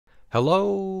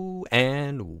Hello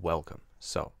and welcome.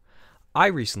 So, I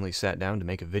recently sat down to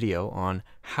make a video on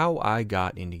how I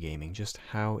got into gaming. Just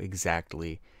how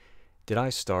exactly did I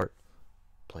start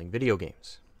playing video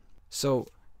games? So,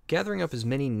 gathering up as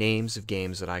many names of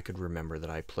games that I could remember that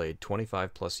I played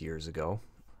 25 plus years ago,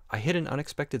 I hit an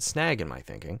unexpected snag in my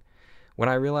thinking when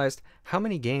I realized how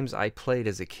many games I played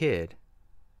as a kid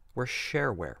were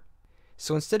shareware.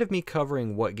 So instead of me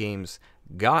covering what games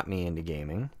got me into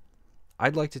gaming,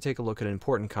 I'd like to take a look at an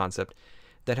important concept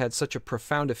that had such a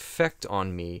profound effect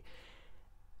on me,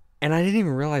 and I didn't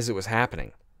even realize it was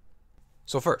happening.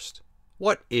 So first,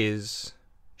 what is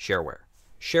shareware?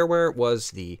 Shareware was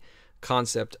the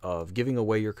concept of giving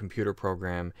away your computer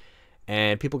program,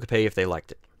 and people could pay if they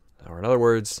liked it. Or in other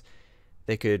words,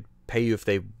 they could pay you if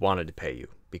they wanted to pay you,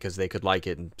 because they could like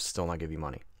it and still not give you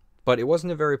money. But it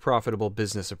wasn't a very profitable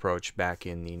business approach back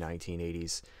in the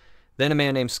 1980s. Then a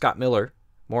man named Scott Miller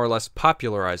more or less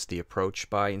popularized the approach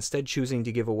by instead choosing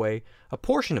to give away a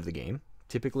portion of the game,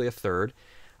 typically a third,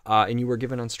 and you were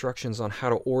given instructions on how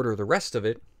to order the rest of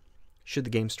it should the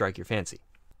game strike your fancy.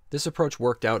 This approach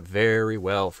worked out very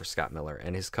well for Scott Miller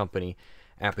and his company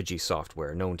Apogee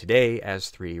Software, known today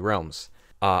as 3D Realms.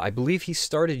 I believe he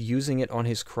started using it on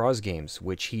his Cross games,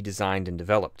 which he designed and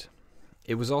developed.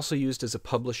 It was also used as a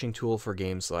publishing tool for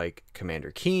games like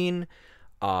Commander Keen,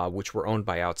 which were owned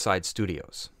by outside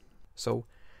studios. So,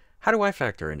 how do I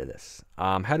factor into this?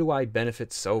 How do I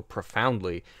benefit so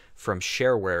profoundly from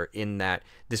shareware in that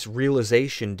this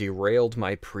realization derailed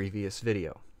my previous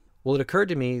video? Well, it occurred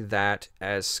to me that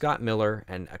as Scott Miller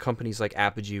and companies like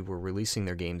Apogee were releasing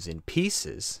their games in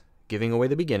pieces, giving away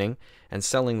the beginning and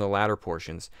selling the latter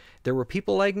portions, there were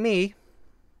people like me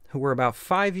who were about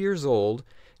 5 years old,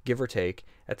 give or take,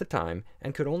 at the time,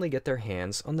 and could only get their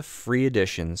hands on the free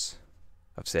editions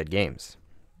of said games.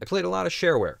 I played a lot of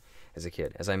shareware as a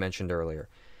kid, as I mentioned earlier.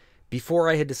 Before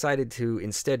I had decided to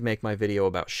instead make my video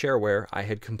about shareware, I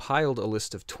had compiled a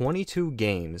list of 22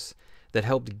 games that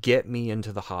helped get me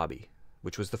into the hobby,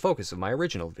 which was the focus of my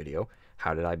original video,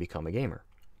 How Did I Become a Gamer?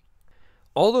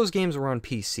 All those games were on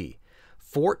PC.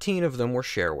 14 of them were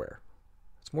shareware.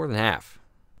 That's more than half.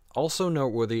 Also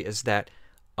noteworthy is that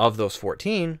of those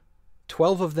 14,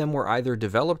 12 of them were either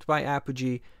developed by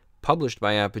Apogee, published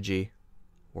by Apogee,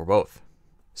 or both.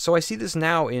 So I see this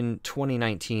now in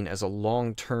 2019 as a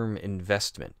long-term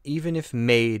investment, even if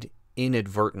made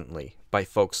inadvertently by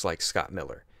folks like Scott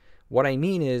Miller. What I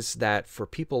mean is that for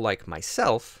people like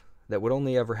myself that would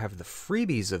only ever have the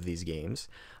freebies of these games,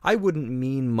 I wouldn't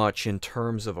mean much in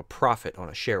terms of a profit on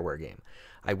a shareware game.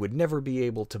 I would never be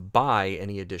able to buy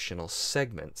any additional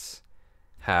segments.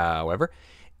 However,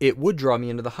 it would draw me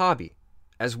into the hobby,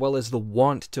 as well as the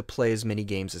want to play as many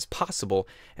games as possible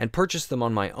and purchase them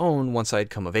on my own once I had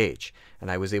come of age.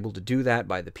 And I was able to do that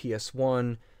by the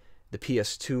PS1, the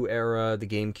PS2 era, the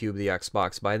GameCube, the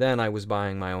Xbox. By then, I was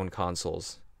buying my own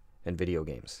consoles and video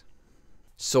games.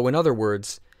 So in other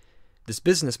words, this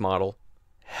business model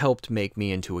helped make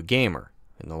me into a gamer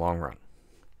in the long run.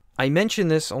 I mention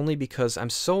this only because I'm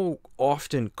so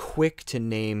often quick to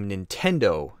name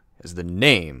Nintendo as the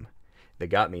name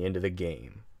that got me into the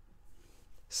game.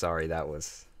 Sorry,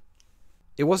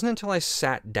 It wasn't until I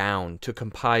sat down to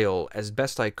compile, as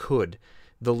best I could,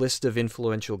 the list of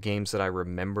influential games that I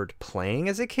remembered playing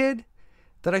as a kid,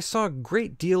 that I saw a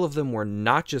great deal of them were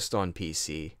not just on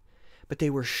PC, but they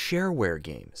were shareware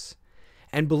games.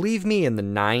 And believe me, in the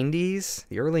 90s,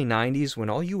 the early 90s, when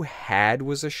all you had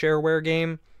was a shareware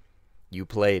game, you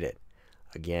played it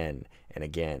again and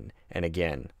again and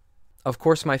again. Of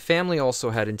course, my family also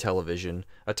had Intellivision,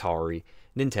 Atari,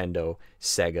 Nintendo,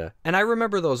 Sega, and I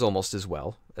remember those almost as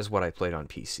well as what I played on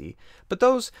PC. But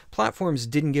those platforms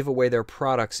didn't give away their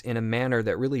products in a manner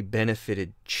that really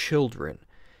benefited children.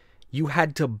 You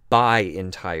had to buy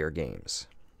entire games.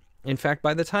 In fact,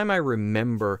 by the time I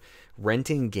remember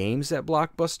renting games at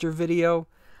Blockbuster Video,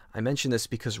 I mention this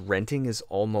because renting is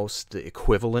almost the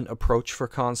equivalent approach for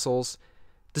consoles,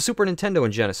 the Super Nintendo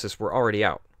and Genesis were already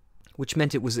out, which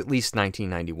meant it was at least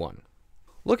 1991.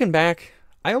 Looking back,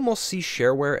 I almost see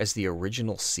shareware as the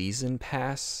original season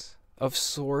pass of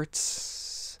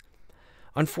sorts.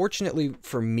 Unfortunately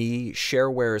for me,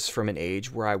 shareware is from an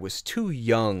age where I was too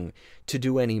young to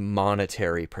do any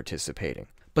monetary participating.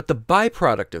 But the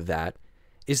byproduct of that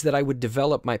is that I would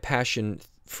develop my passion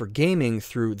for gaming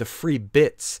through the free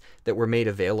bits that were made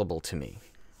available to me.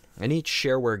 And each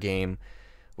shareware game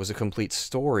was a complete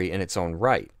story in its own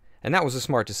right, and that was a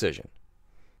smart decision.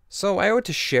 So I owe it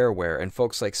to shareware and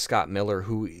folks like Scott Miller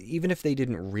who, even if they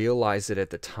didn't realize it at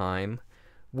the time,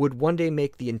 would one day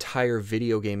make the entire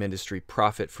video game industry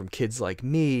profit from kids like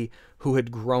me who had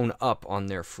grown up on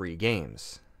their free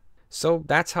games. So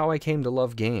that's how I came to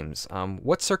love games.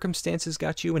 What circumstances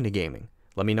got you into gaming?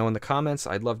 Let me know in the comments.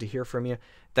 I'd love to hear from you.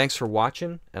 Thanks for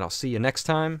watching, and I'll see you next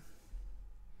time.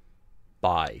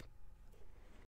 Bye.